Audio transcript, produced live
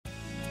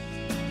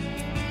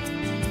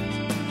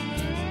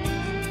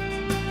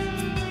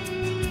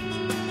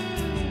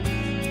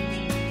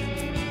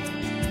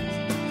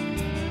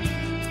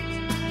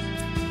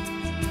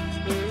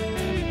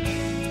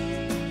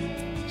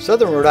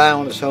Southern Rhode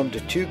Island is home to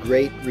two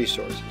great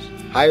resources,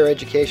 higher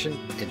education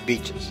and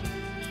beaches.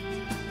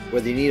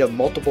 Whether you need a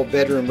multiple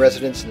bedroom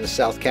residence in the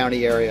South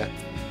County area,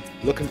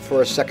 looking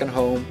for a second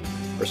home,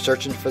 or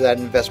searching for that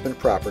investment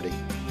property,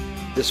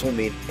 this will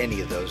meet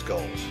any of those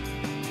goals.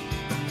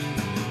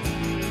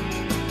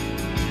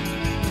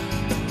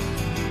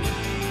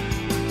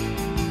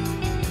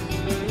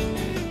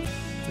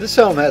 This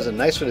home has a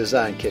nicely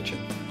designed kitchen,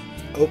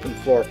 open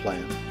floor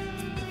plan,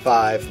 and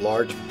 5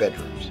 large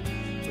bedrooms,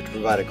 which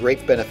provide a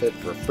great benefit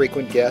for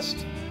frequent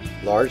guests,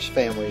 large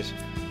families,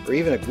 or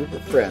even a group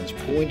of friends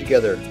pulling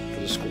together for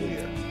the school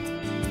year.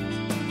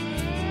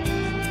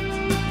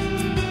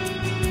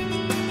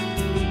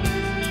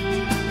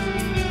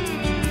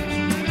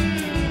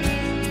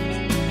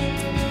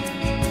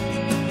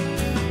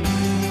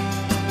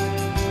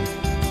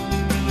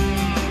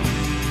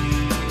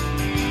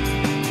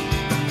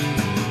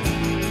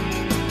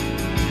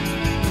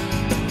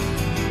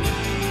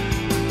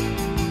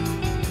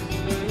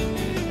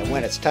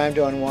 When it's time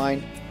to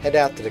unwind, head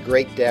out to the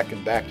great deck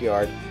and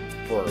backyard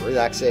for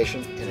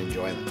relaxation and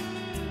enjoyment.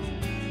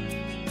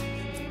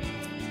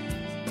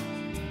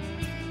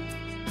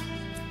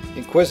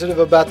 Inquisitive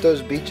about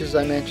those beaches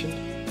I mentioned?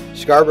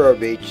 Scarborough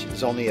Beach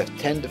is only a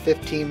 10 to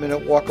 15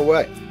 minute walk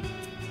away.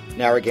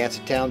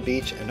 Narragansett Town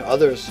Beach and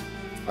others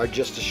are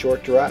just a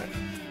short drive.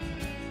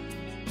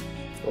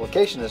 The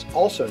location is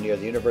also near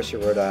the University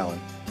of Rhode Island,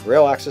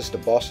 rail access to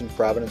Boston,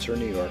 Providence, or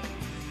New York,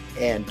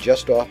 and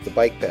just off the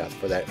bike path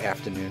for that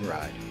afternoon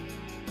ride.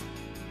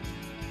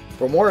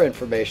 For more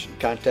information,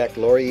 contact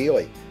Lori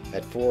Ely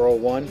at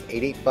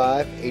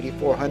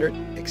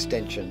 401-885-8400,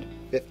 extension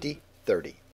 5030.